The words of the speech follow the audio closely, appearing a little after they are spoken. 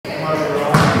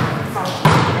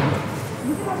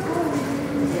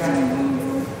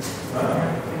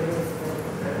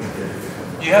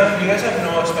you guys have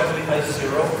no especially high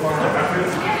zero on the record?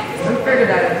 We figured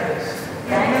that out.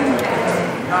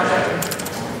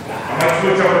 I'm going to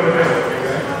switch over to this.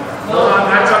 No,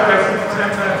 that's up there.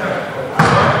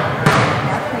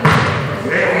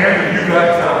 You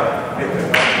got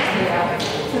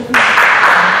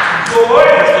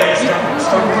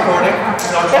Start recording.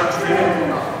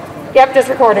 Yep, just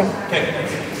recording. Okay.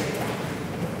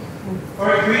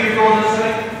 Alright, green is going this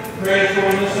way. Red is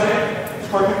going this way.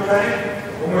 Scorpion ready?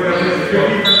 Oh my God, this is your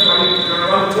defense, buddy. You're going to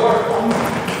run the floor.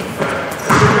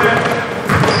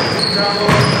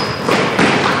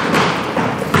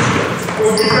 Go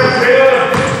defense, Taylor.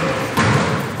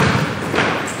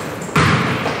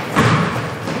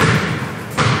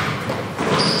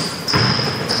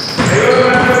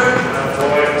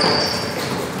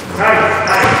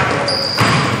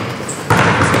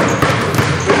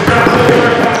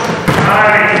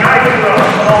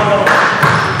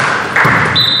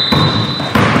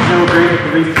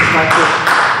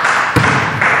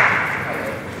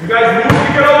 You guys move to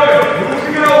get open. Move to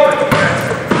get open.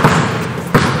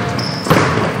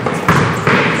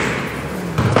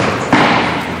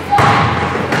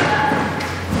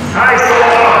 Nice.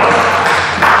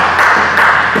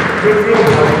 Good move.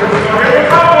 Here we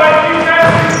go, boys.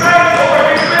 Defense. Over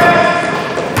defense.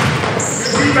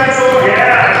 Good defense over.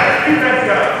 Yeah. Defense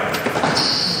guy.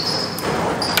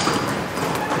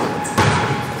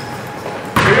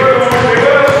 Good.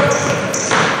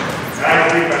 Nice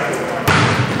defense.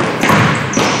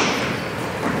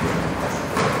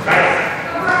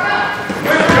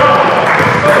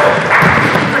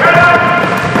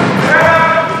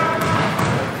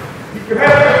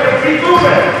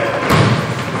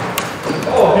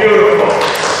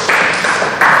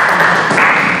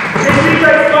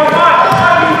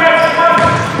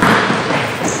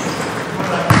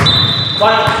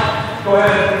 Go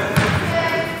ahead.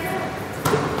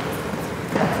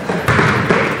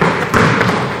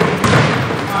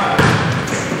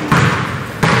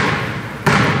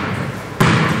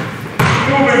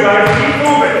 Keep moving, guys. Keep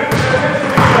moving.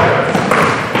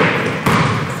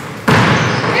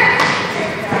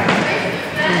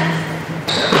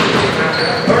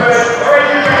 All right,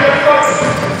 you guys, let's go.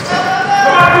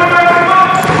 Come on, you guys, come on.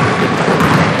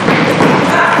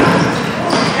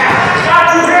 Got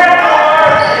your head,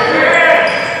 Lord. Your head.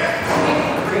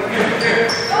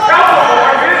 Come on,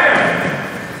 Lord, get in there.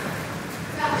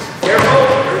 Careful.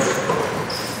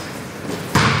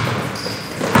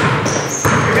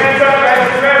 Your hands up, guys.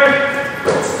 You ready?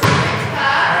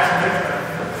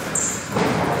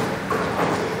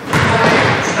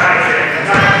 Nice.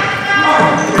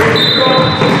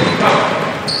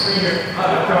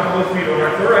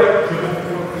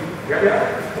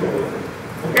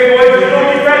 Okay, boys, let's go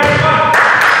defense. Come on.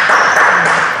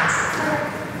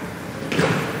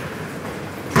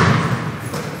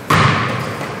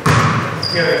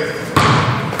 Get it.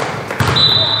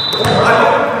 I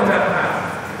don't know that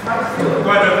pass. Go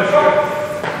ahead, let's go.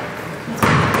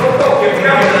 Go, get me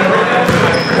out.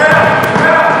 Head up.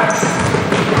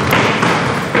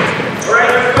 All right,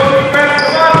 let's go defense.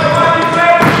 Come on,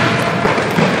 defense.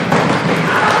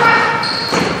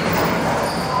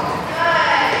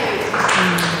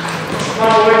 Come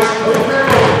on, boys.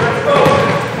 Let's go.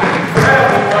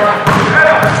 Head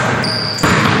up.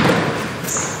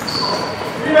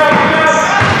 Get out.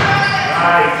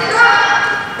 Nice.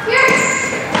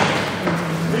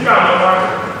 You got it, Omar.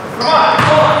 Come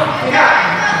on. You got it.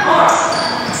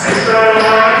 Nice try,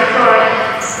 Omar. Nice try.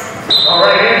 All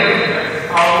right, Andrew.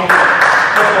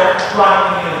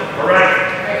 All right.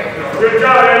 Good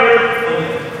job, Andrew.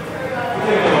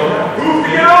 Move to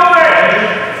get over there.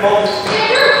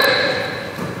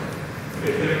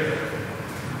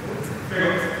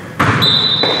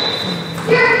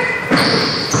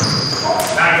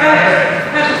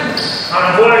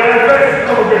 Boy, that's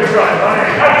a good try.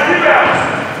 Nice rebound.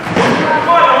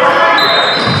 Come on, we're right here.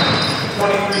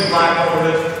 23 black over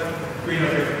this. Green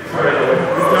up here. All right,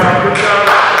 good job.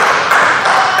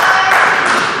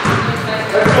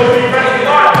 Let's go defense.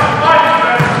 Come on,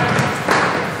 defense.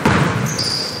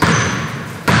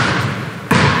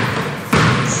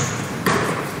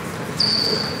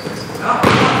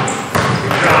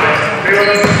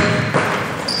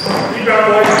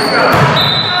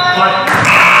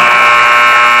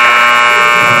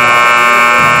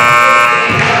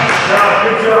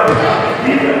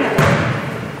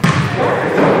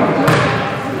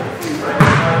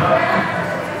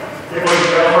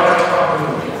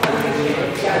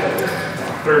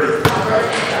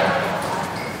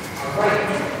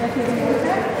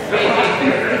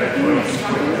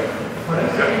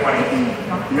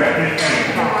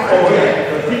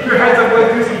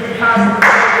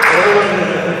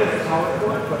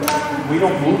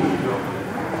 don't move it, you know.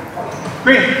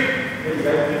 Green.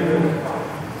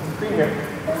 Green here.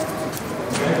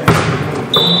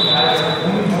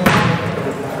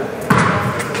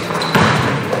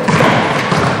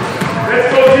 Let's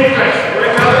go defense.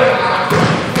 Right now.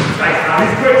 Nice.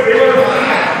 He's quick. Stay with him.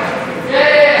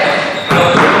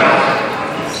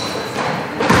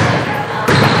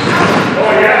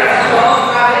 Oh, yeah.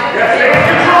 Yes, take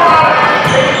control.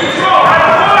 Take control. Have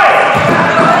a boy.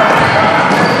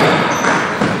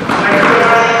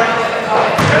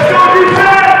 Let's go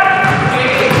defense.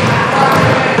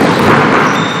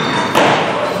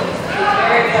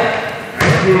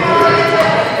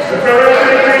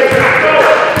 Let's go.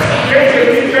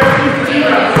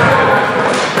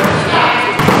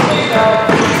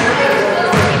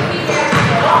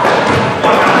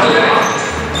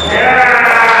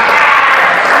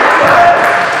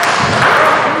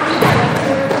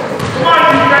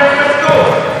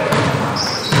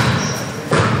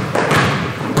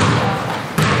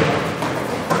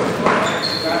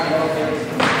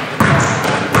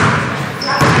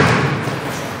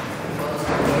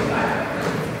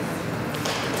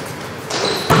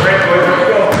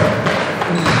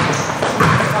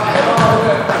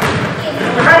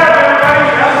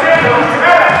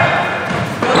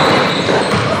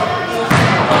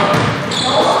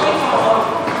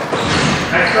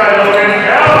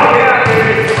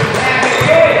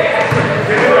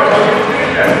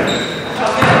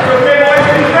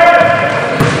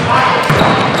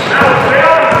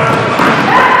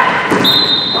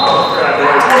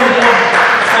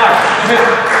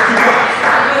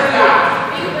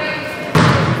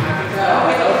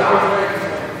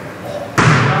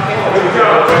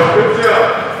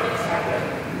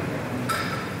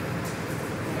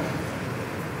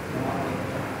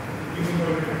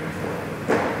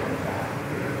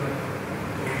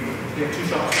 Get 2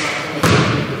 shots.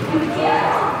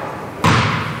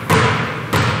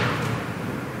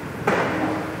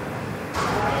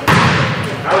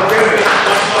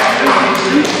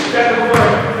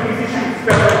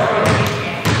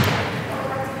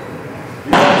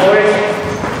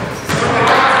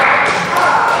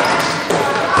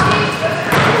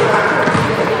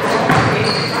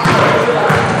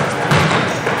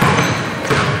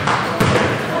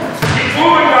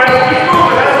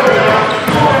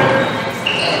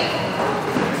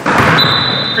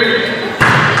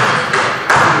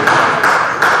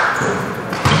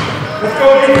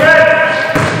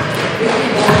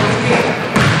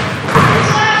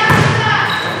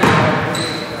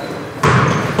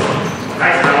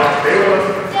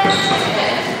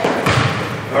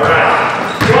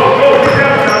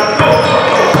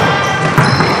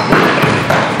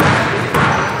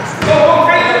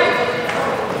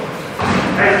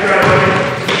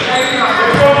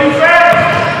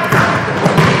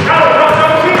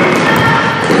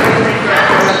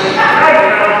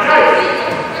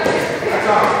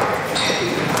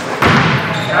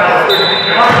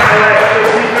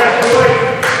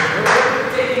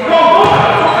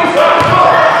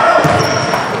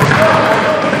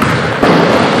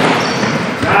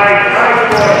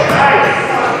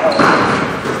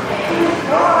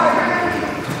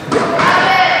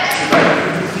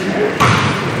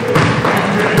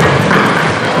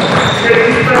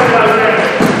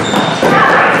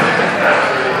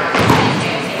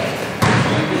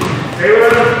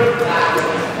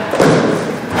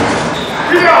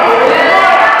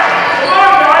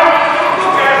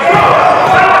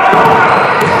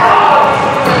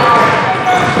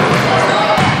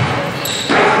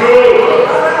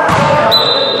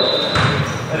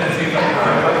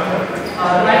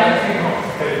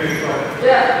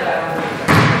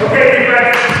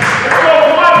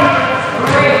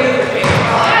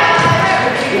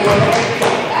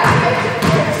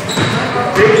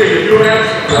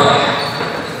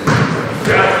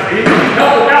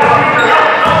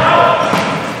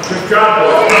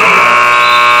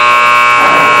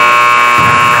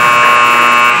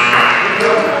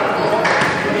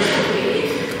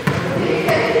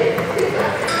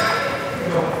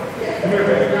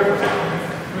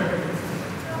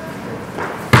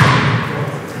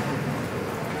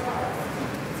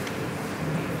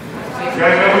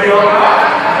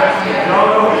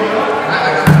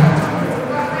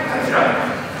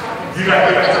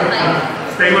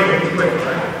 Stay with me.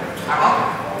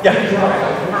 Yeah.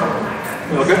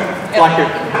 You look good? Block here.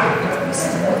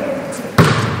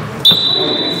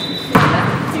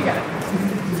 You got it.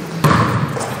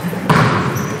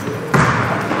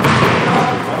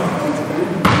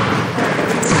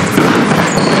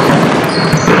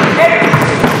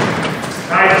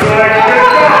 Nice leg.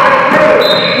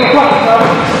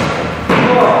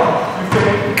 Good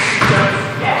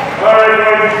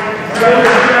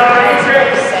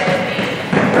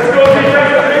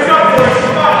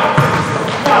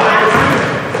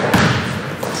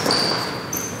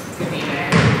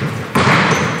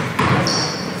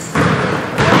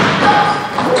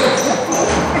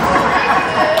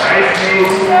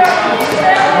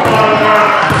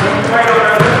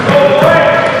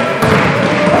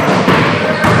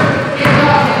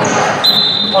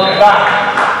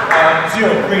Back.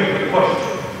 0, green, push.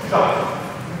 Stop.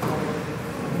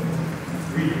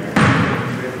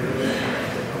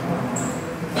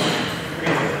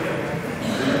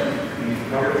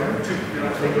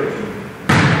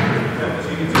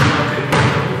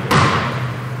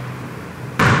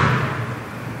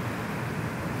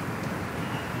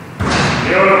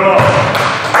 Beautiful.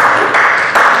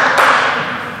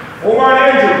 Omar and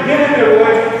Andrew, get in there,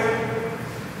 boys.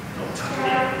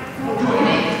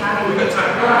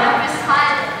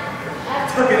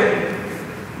 Tuck it in.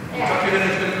 Tuck it in,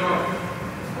 it's going to go up.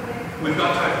 We've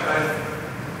got time.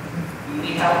 You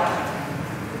need help?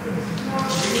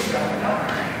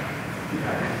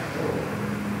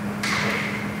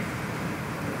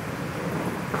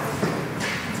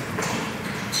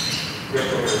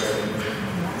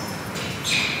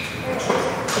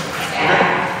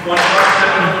 One last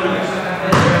second.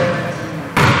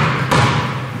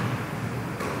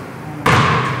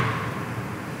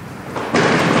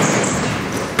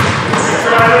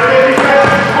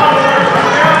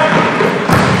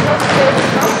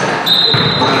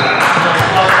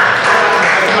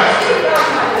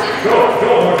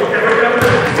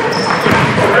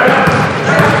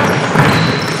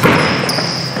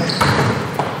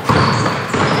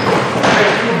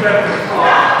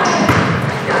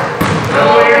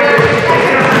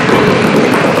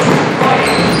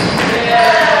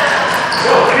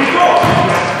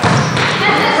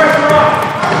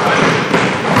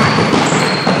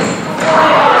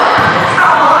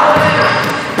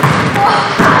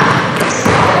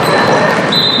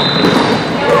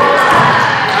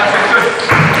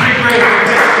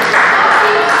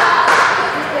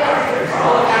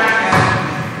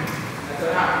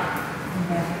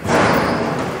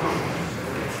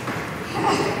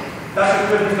 That's a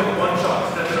good, he's got one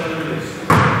shot, step it on the release.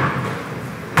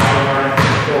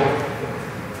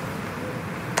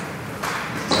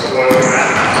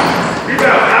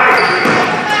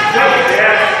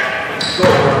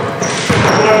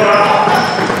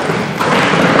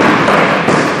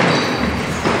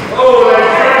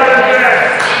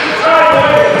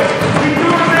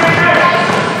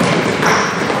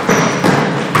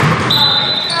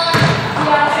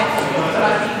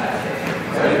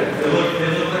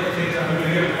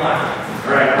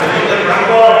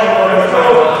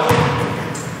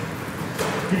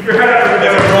 Keep your head up. They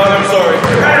were wrong, I'm sorry. Keep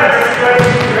your head up.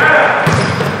 Keep your head up.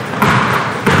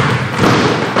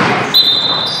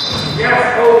 Yes.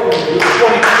 Oh, 22,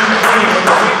 20.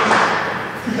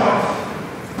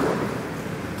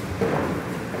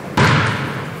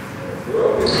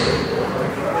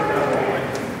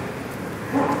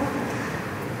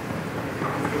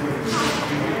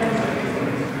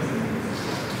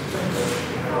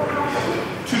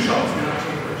 2 shots.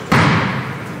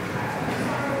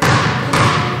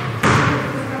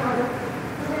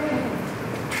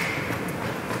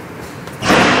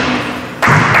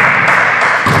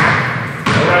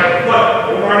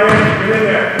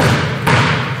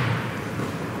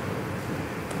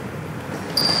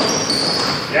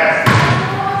 Yes.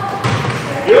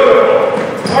 Beautiful.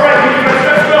 All right, you guys,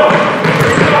 let's go.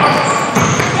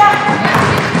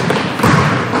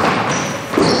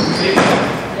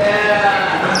 Yeah.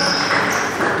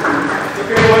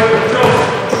 Okay, boys, let's go.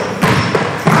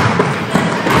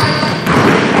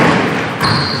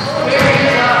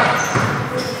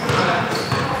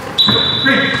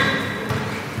 Three.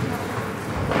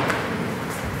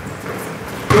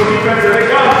 Go defense, here they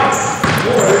come.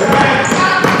 More, they're coming.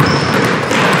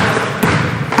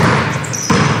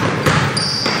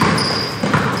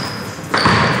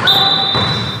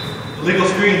 Legal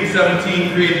screen,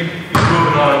 17, green. He's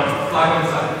moving on. Flag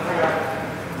inside.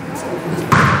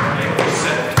 Okay,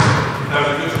 set. That was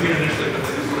a good screen initially, but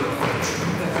this is a little funny.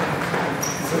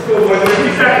 Let's go, boys.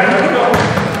 50 seconds. Let's go.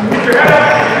 Keep your head up.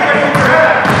 Keep your head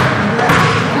up.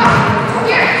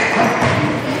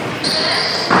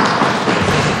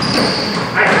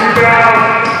 Nice rebound.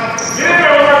 Get in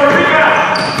there, Omar, for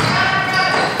rebound.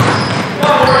 Come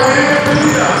on, Omar, get in there for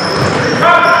rebound.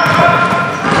 Come.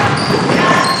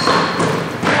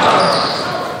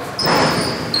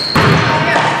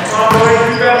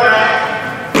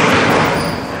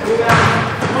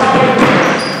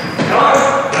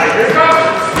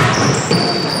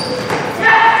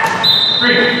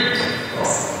 Green.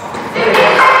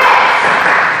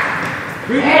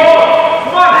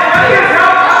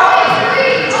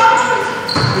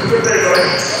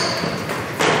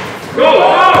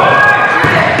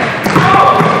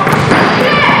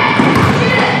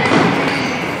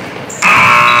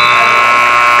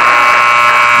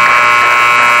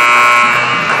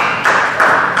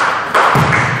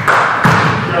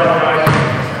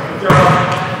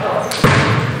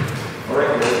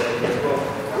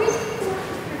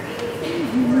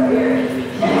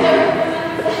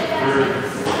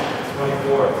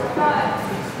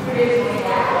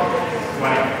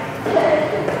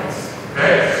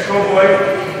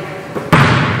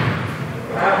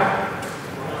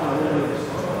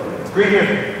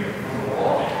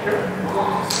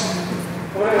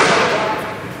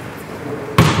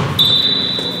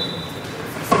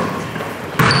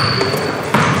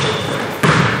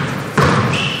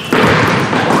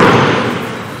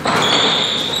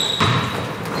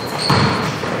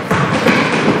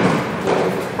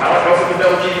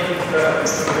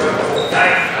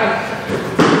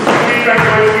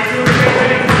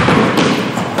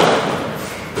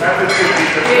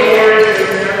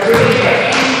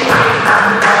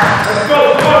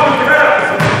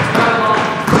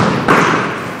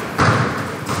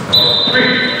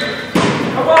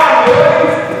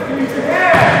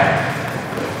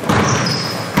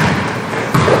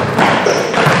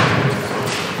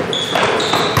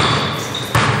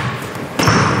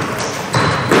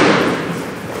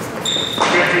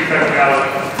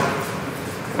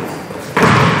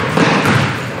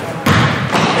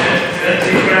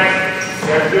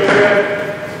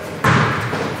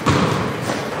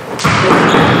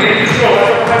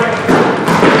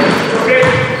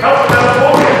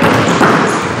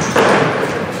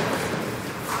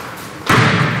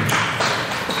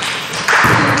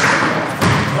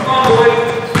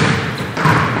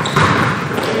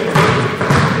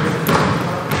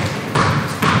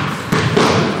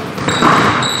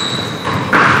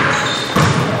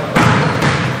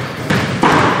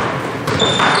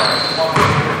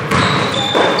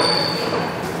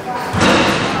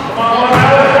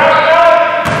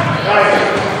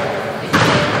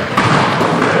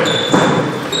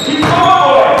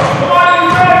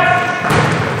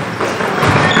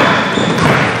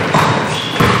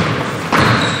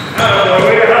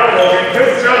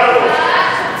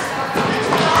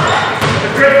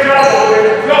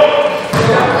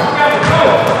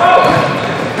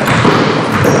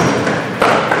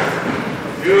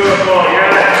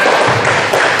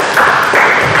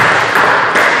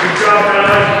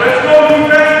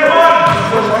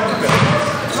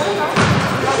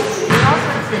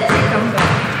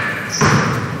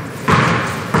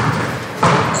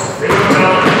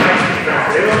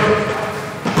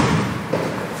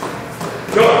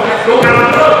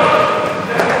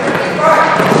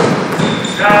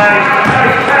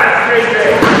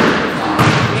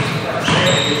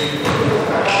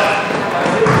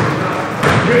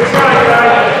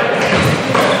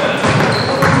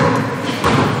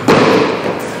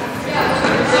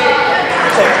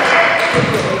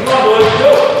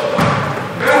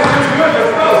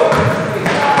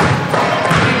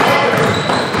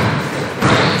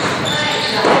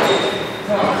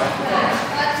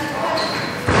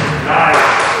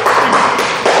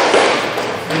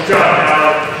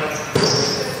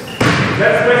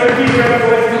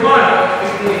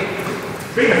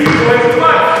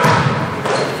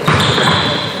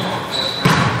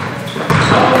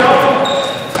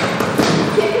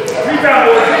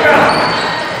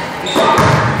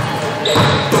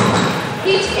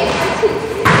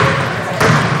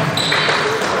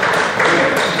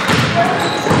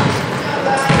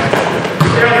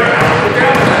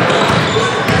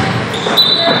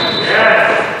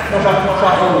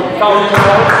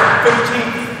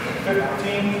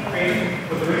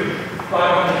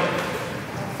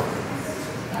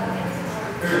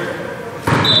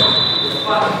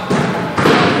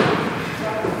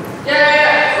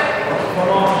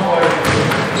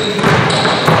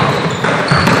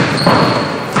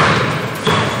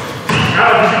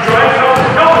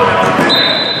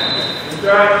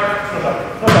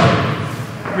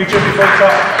 Reach every foot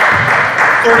top.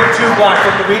 32 black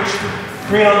with the reach.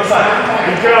 Green on the side.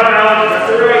 Good job, Alan. That's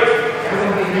the right.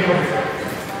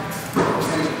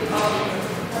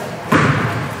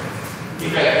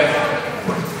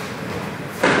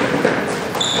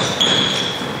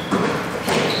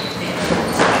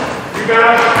 You got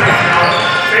it. Nice, Alan.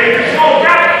 Stay control.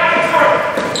 Got it.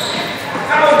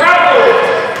 Alan, go.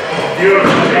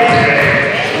 Beautiful.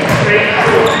 Stay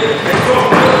control.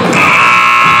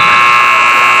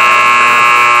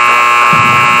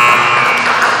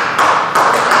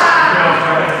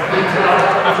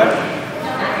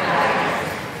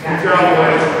 Control.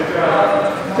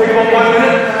 Take about 1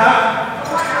 minute and a half.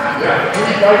 Yeah.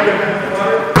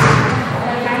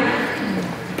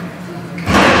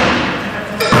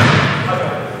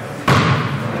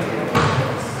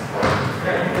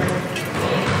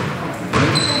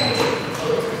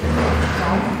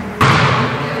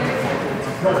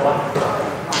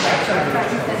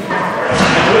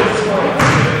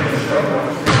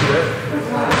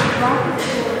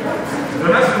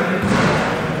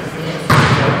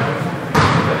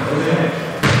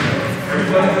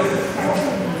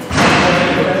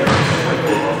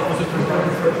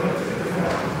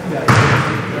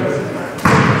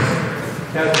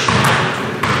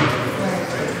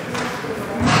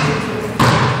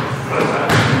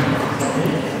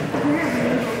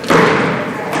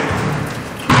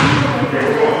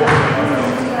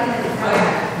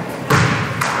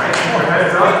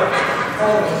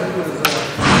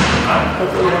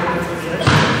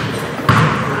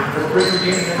 Bring the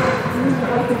game in.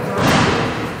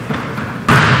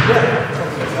 Yeah.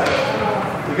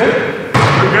 You good?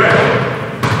 We're good.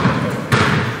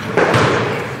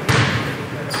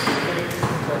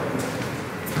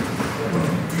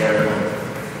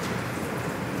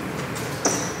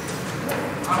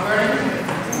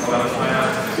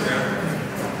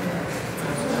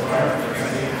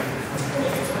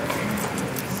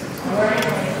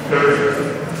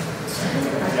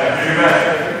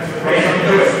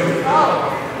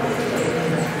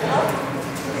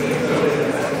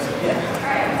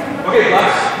 Okay,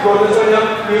 blacks, go this way now.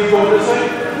 Greens, go this way.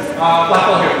 Black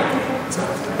ball here.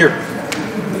 Here.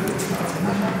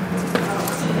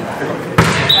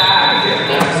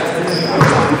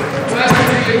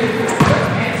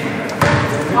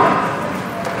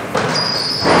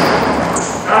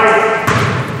 Nice.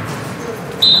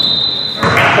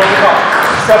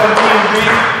 17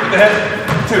 green with the head.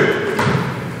 2.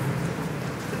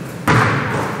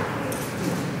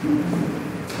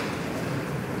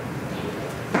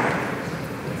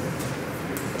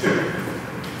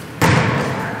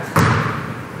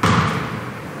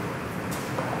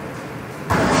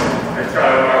 Nice try,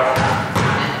 Omar.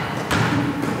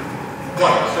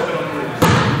 1, 7 on the release.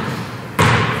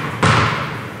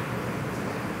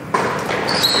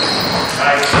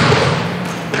 Nice.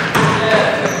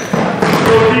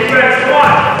 Go defense, come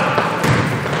on.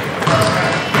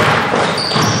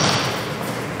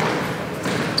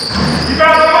 You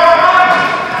got the ball, come on.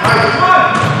 Nice, come on.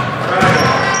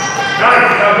 Nice,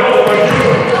 now go, what you do?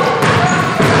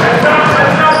 That's not.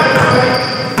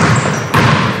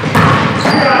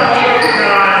 You got it,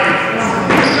 nice.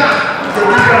 So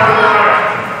we got it,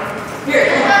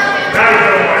 nice,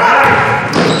 Omar, nice.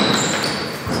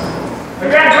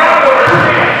 Again, drop over,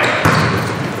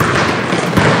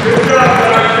 good job,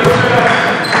 guys, good job.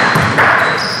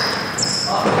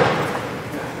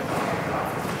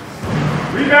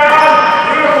 Rebound,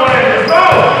 beautiful, let's go.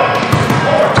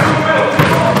 Over, 2 middle, 2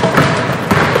 more.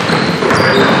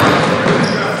 Nice.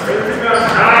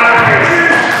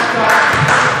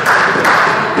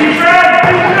 Defense,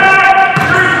 defense,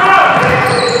 3 plus.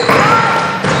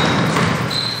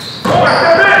 Over,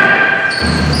 step in.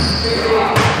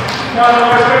 No,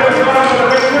 step in, a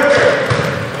bit quicker.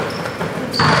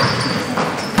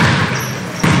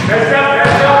 Heads up,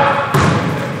 heads up.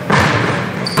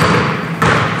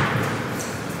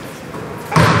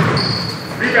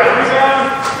 Rebound, rebound.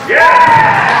 Yeah!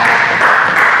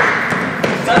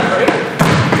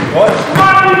 What? Come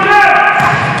on, defense!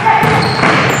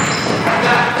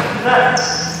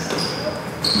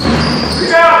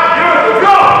 Rebound, beautiful,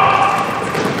 go!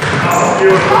 Oh,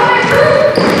 beautiful.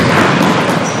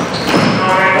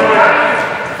 Alright,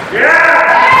 yeah!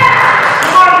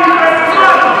 Come on, defense, come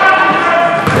on, defense!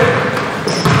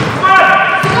 Come on!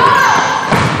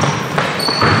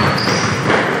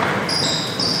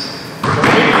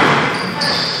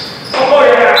 Oh,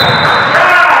 yeah!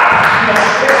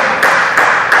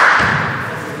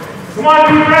 Come on,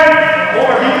 defense!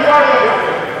 Over, be quiet.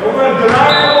 We're going to deny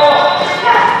the ball.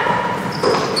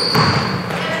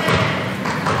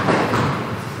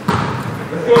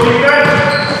 Let's go, defense.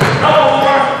 Help,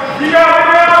 Omar. Rebound,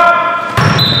 rebound.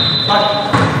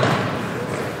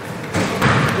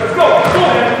 Let's go,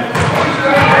 man.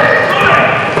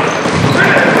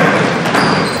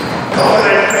 Oh,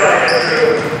 that's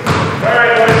good. All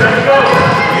right, boys, let's go.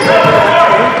 Help, Omar.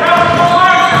 Help,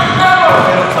 Omar.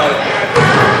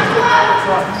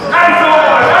 Nice,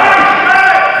 Omar.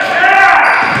 Nice, yeah.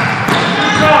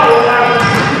 Good job, Omar.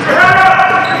 Keep your head up.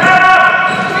 Keep your head up.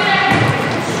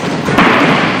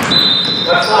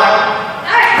 Left side.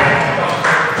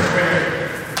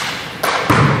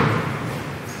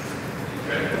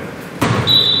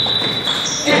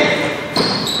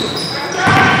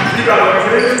 Rebound, Omar.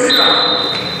 Rebound.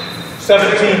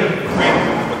 17 green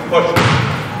with the push.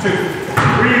 2.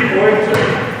 Breathe, boy.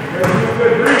 You're doing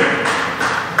good. Breathe.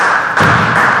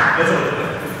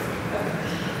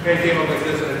 Okay, game up like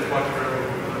this and then just watch it for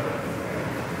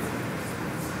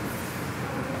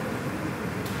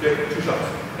okay, 2 shots.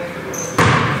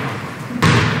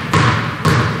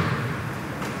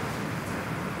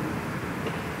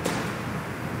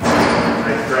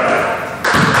 Nice drive.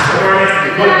 Warning,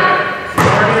 you get it.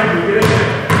 Warning, you get it.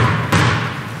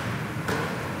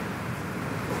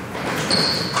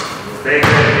 Stay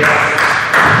good, yeah.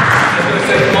 I'm going to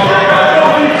say come on. Go,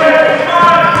 defense, come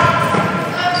on.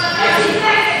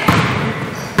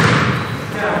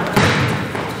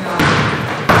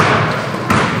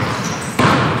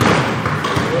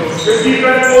 Good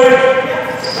defense, boys.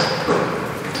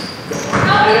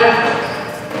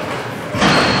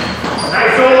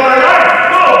 Nice, Omar. Nice.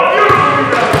 Go. Beautiful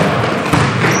rebound.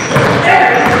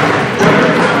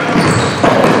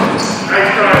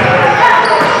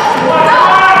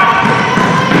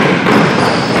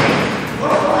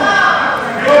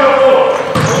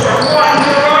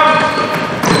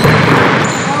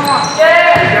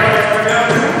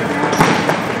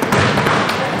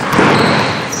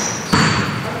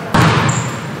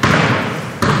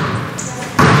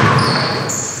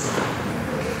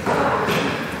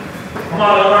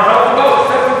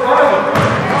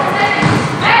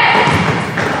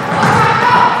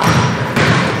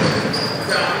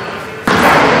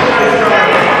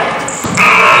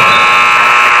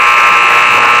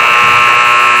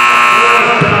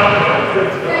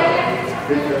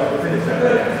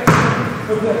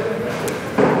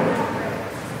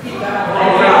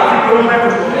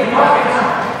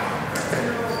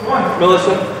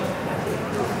 Melissa,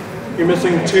 you're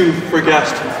missing 2 for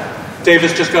guest.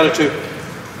 Davis just got a 2.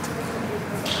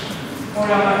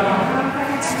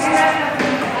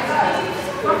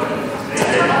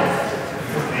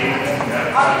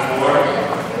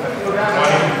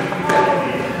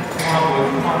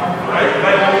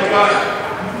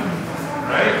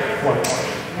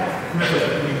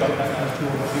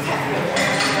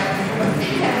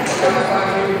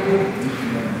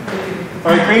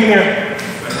 All right, green here.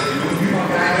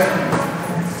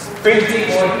 Green.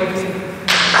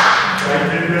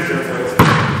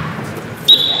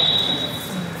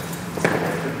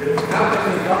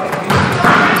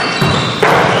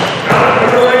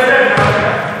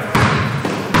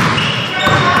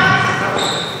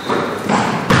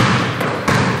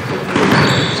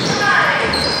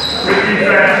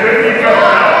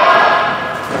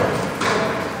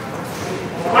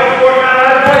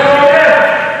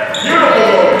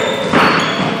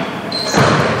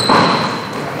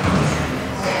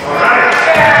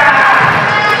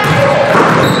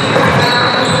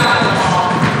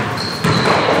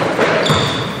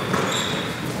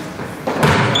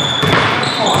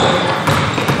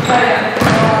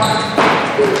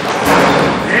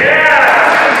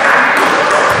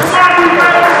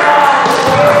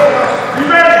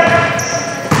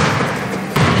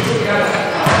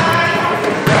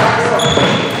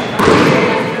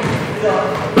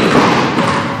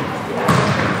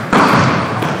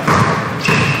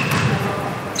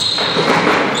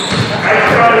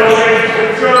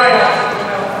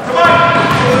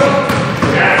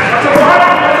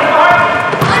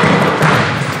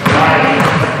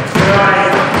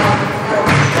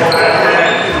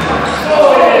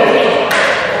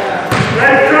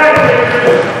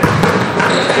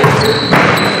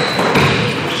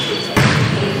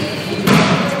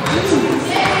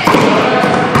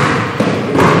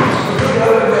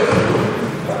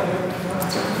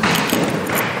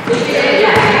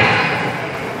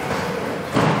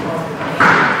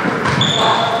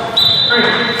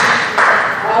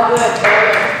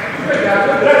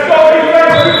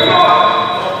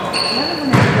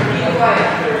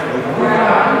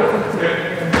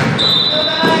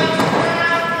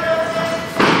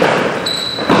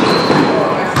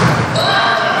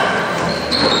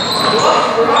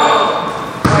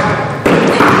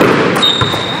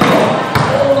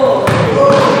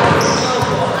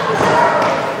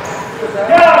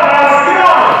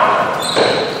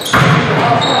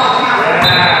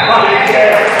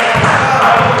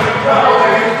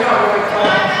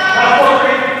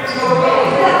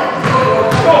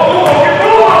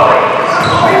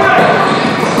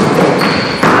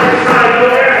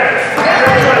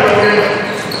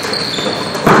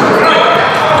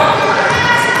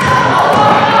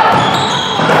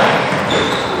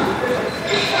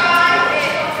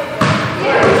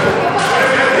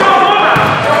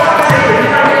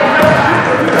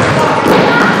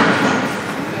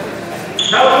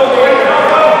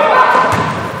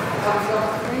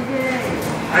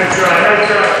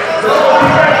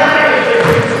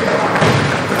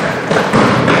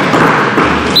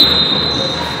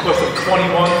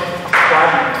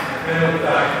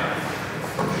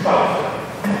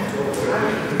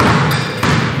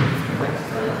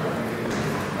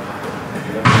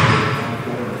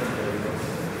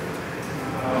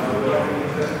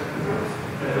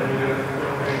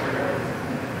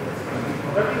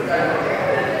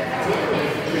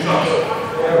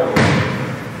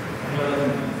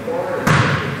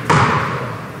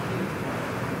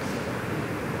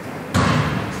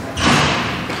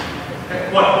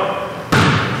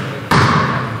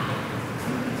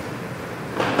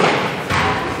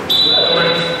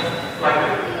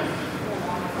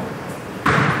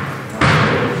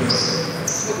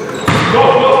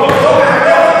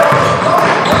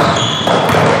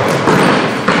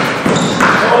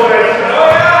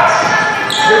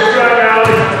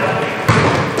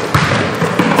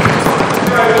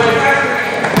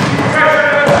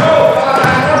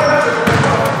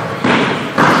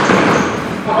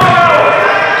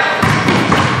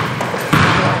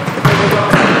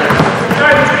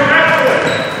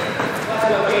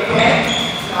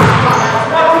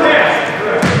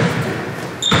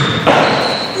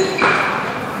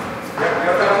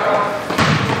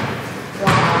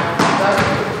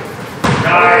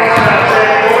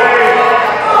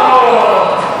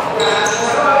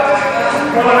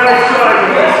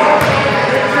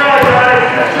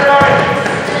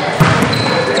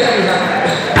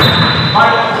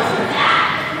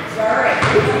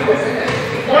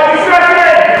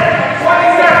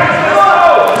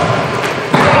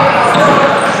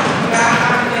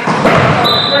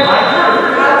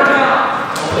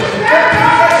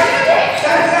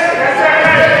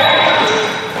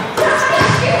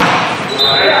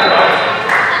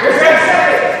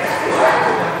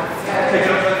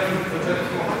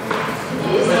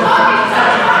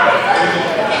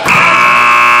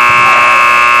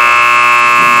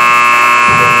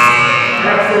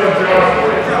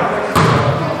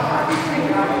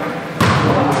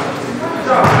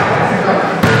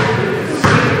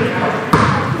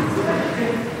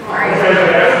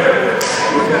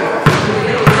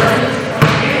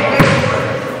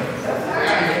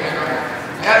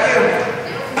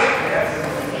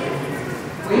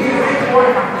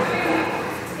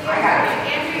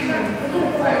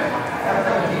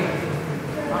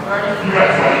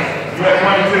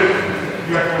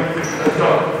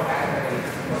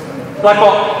 Black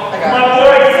ball. Come on,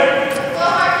 boys.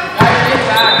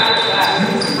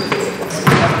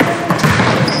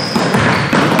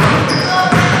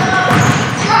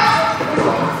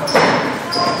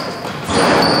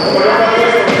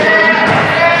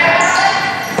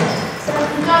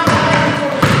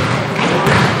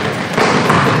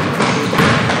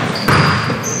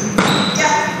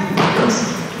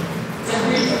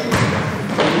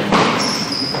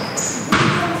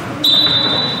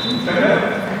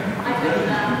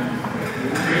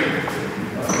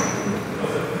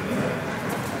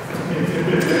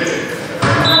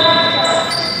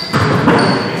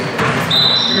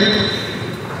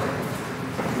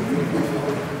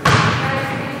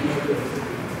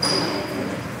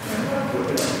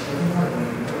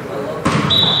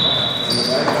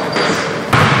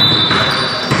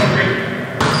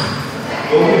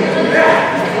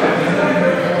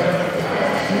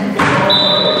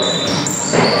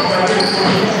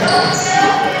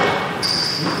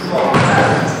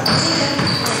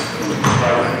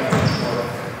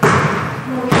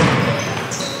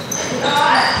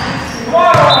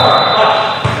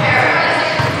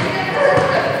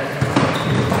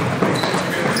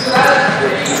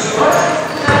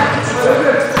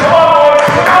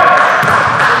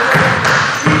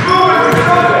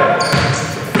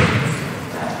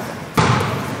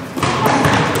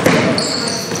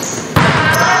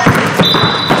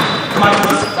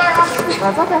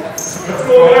 That's okay. Let's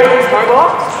go, boys. Start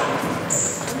ball.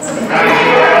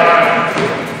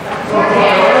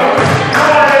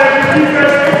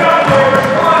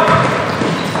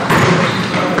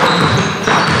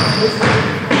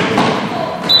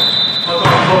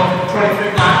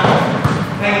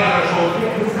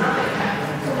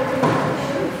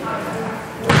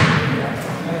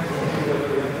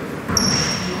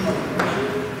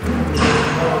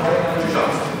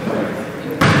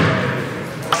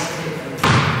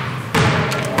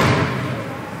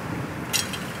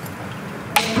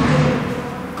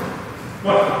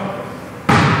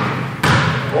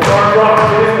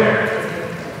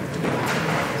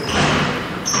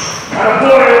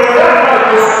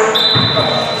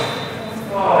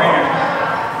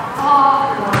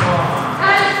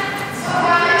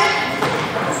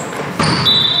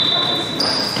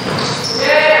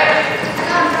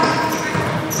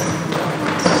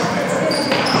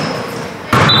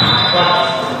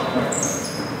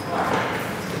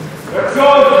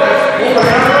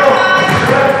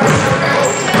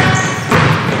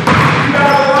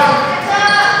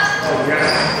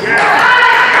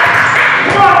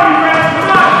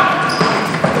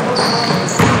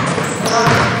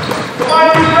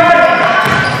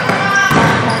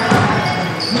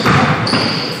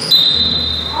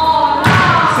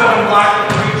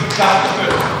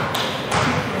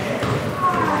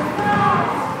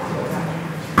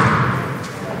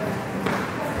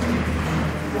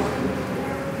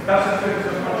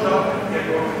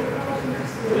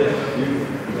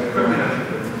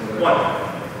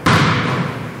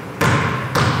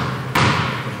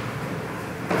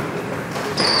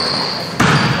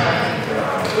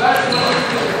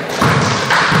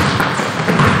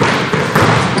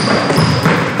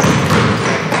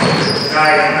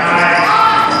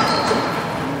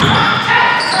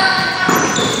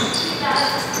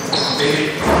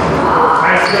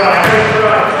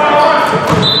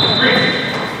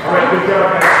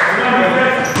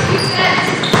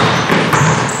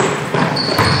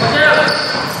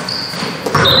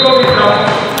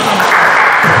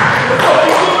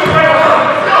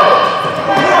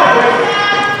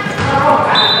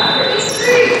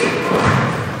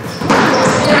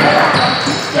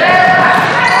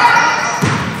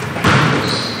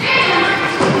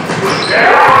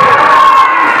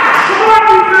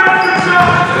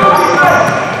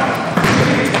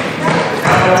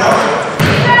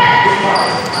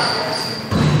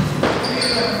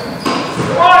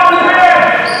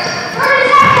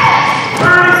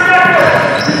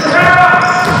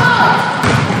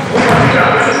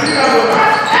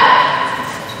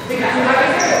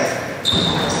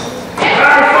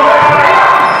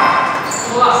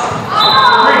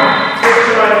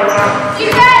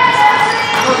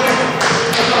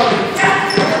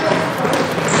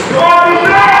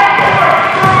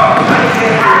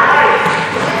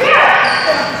 Yeah!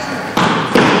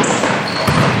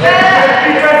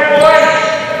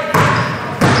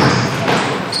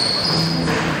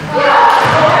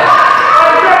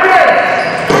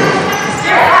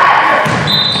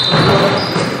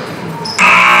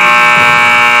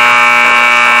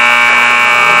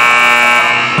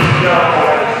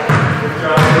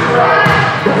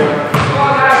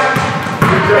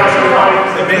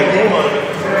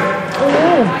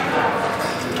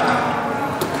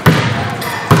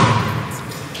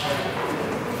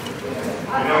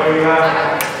 you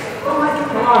have.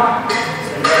 Come on.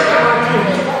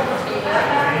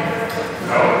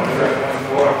 No, there's one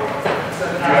more.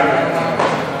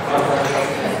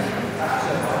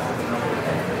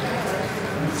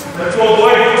 Let's go,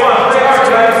 boys. Come on. Play hard,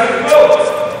 guys. Let's go.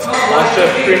 Last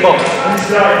shift, green ball.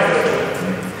 Inside.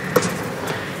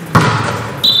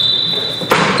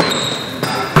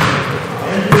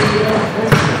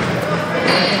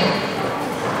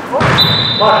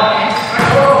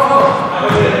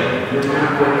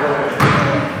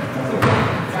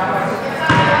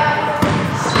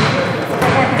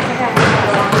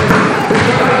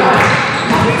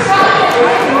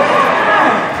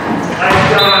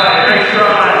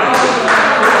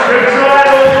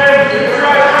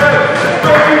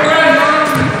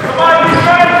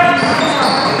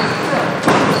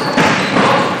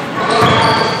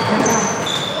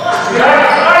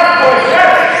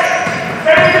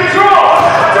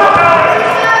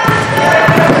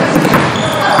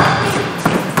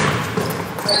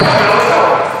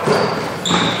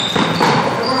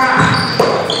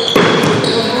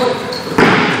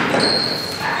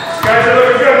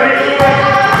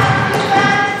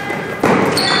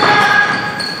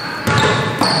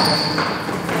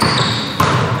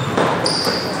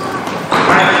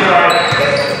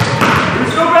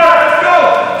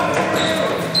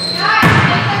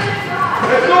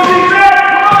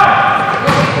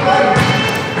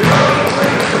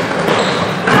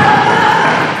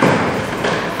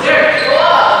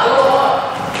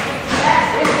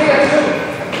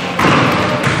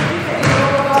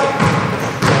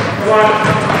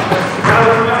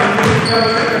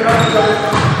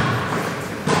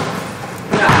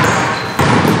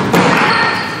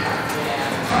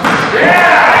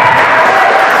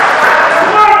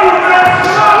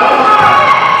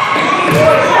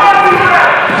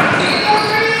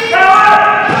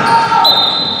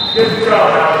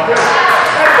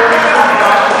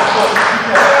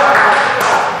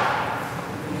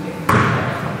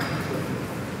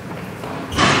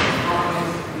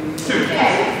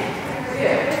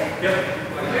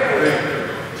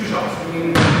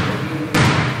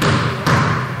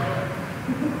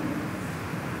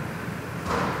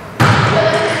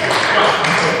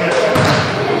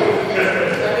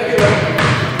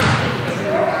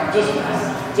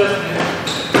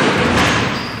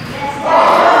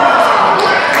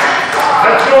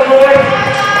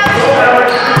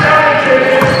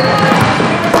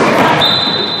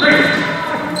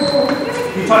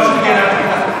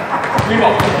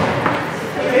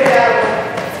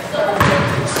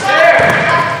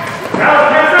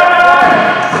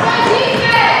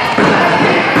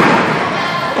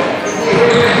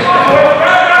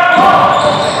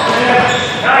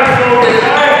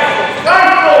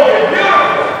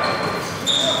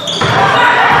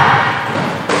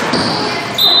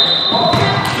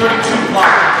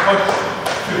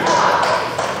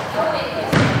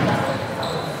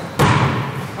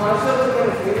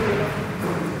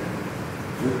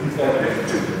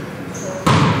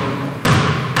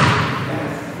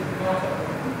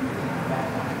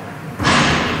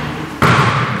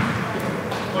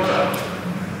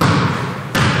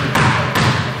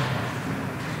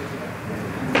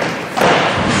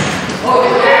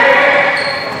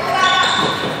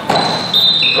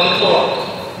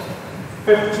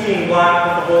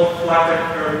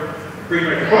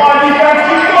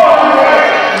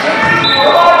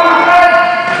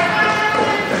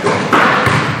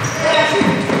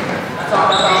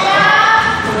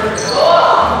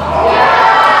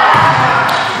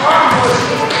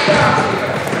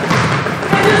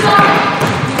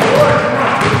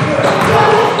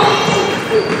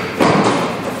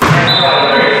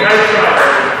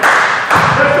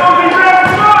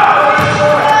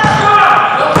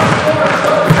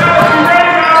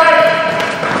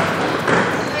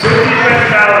 Defense.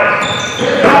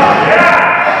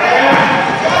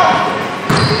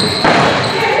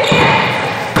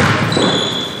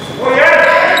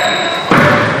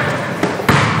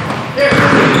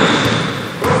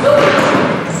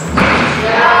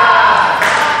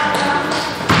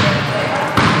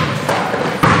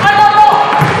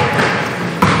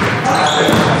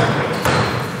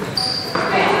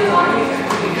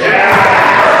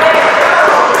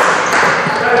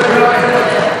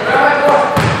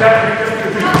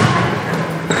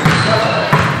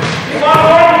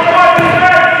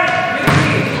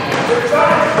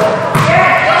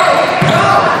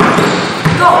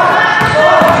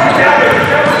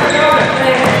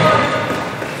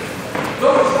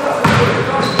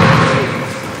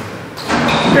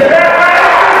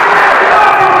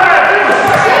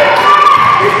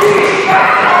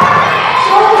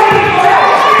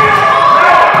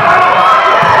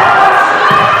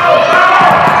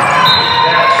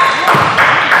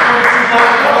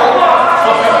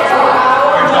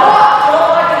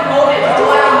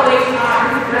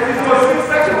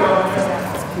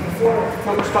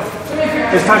 Stop.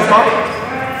 It's time to stop.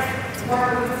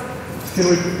 Can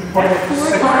we put about 6?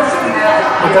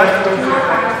 What's that?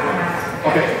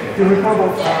 Okay. Can we put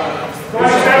about 7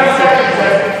 seconds.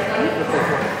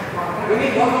 We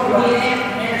need one more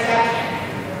interception.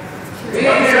 We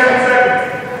need 7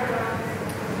 seconds.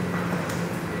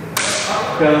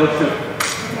 Yeah, let's do it.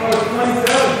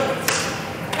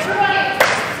 Everybody,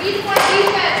 each one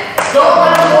defense. Don't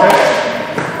let them hold it.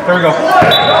 There we go. Don't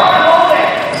hold it.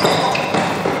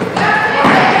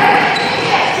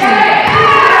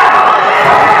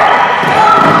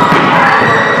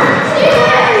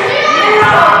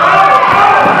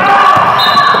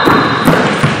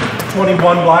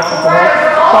 One black at the wall.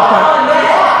 Stop that.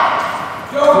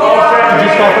 Did you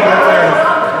stop it right there?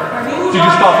 Did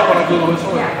you stop it when I blew the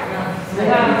whistle?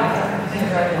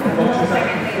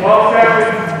 12 seconds.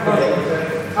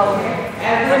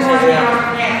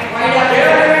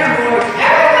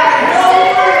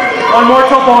 One more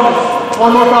till bonus.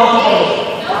 One more foul till bonus.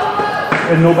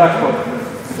 And no back foot.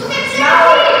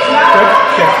 Good?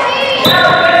 Okay.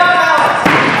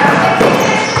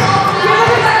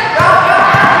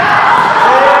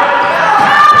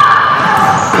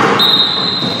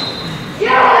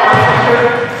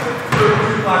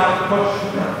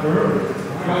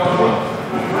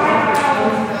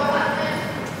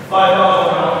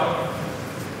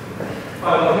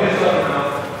 5, okay, 7 now.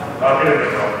 I'll get it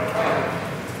now.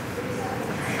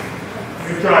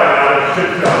 You try it, Alex.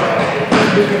 Good job.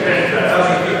 You can finish that.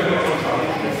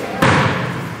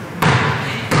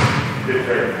 Good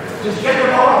trade. Just get the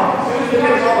ball. As soon as you get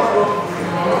the ball, let's go.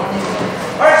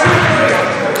 All right,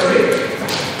 shoot.